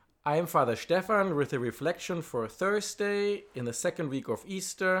I am Father Stefan with a reflection for Thursday in the second week of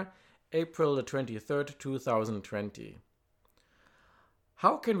Easter, April the 23rd, 2020.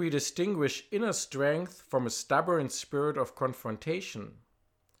 How can we distinguish inner strength from a stubborn spirit of confrontation?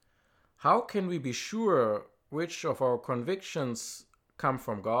 How can we be sure which of our convictions come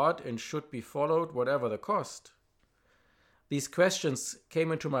from God and should be followed whatever the cost? These questions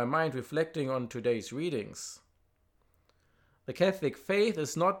came into my mind reflecting on today's readings. The Catholic faith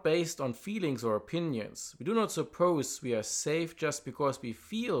is not based on feelings or opinions. We do not suppose we are saved just because we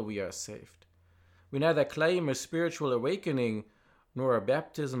feel we are saved. We neither claim a spiritual awakening nor a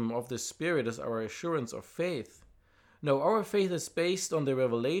baptism of the Spirit as our assurance of faith. No, our faith is based on the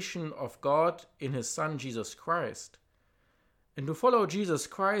revelation of God in His Son Jesus Christ. And to follow Jesus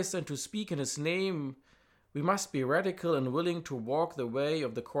Christ and to speak in His name, we must be radical and willing to walk the way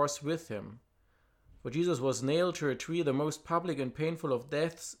of the cross with Him. For Jesus was nailed to a tree, the most public and painful of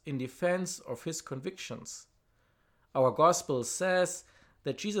deaths, in defense of His convictions. Our Gospel says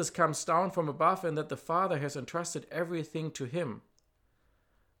that Jesus comes down from above and that the Father has entrusted everything to Him.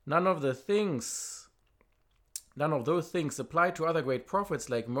 None of those things apply to other great prophets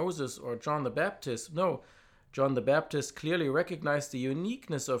like Moses or John the Baptist. No, John the Baptist clearly recognized the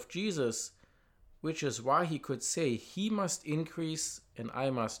uniqueness of Jesus, which is why he could say, "He must increase and I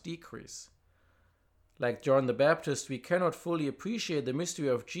must decrease." Like John the Baptist, we cannot fully appreciate the mystery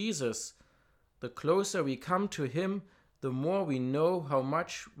of Jesus. The closer we come to Him, the more we know how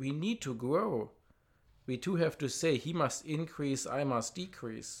much we need to grow. We too have to say, "He must increase, I must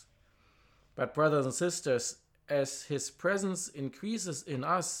decrease." But brothers and sisters, as His presence increases in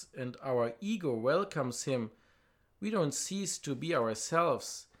us and our ego welcomes Him, we don't cease to be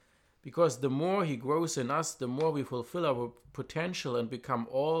ourselves, because the more He grows in us, the more we fulfill our potential and become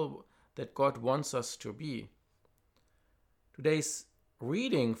all that God wants us to be. Today's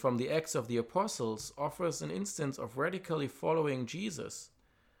reading from the Acts of the Apostles offers an instance of radically following Jesus.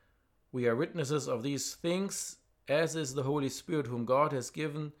 We are witnesses of these things, as is the Holy Spirit whom God has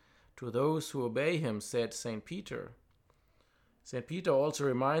given to those who obey Him, said St. Peter. St. Peter also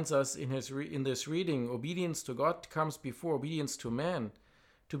reminds us in this reading, obedience to God comes before obedience to man.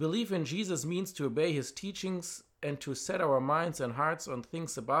 To believe in Jesus means to obey His teachings and to set our minds and hearts on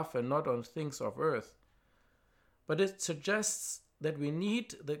things above and not on things of earth. But it suggests that we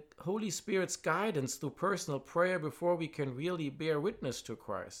need the Holy Spirit's guidance through personal prayer before we can really bear witness to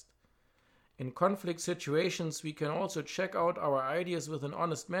Christ. In conflict situations, we can also check out our ideas with an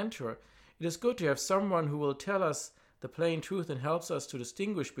honest mentor. It is good to have someone who will tell us the plain truth and helps us to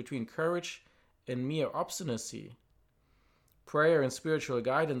distinguish between courage and mere obstinacy. Prayer and spiritual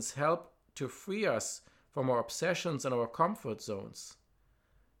guidance help to free us from our obsessions and our comfort zones.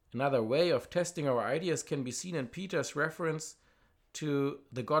 Another way of testing our ideas can be seen in Peter's reference to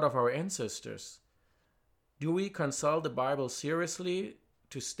the God of our ancestors. Do we consult the Bible seriously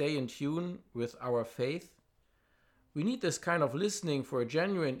to stay in tune with our faith? We need this kind of listening for a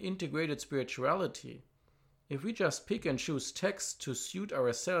genuine integrated spirituality. If we just pick and choose texts to suit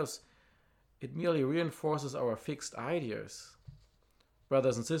ourselves, it merely reinforces our fixed ideas.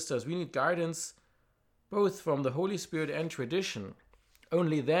 Brothers and sisters, we need guidance both from the Holy Spirit and tradition.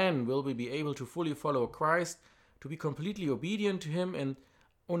 Only then will we be able to fully follow Christ, to be completely obedient to Him, and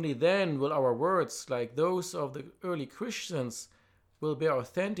only then will our words, like those of the early Christians, will bear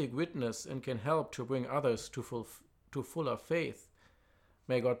authentic witness and can help to bring others to fuller faith.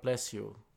 May God bless you.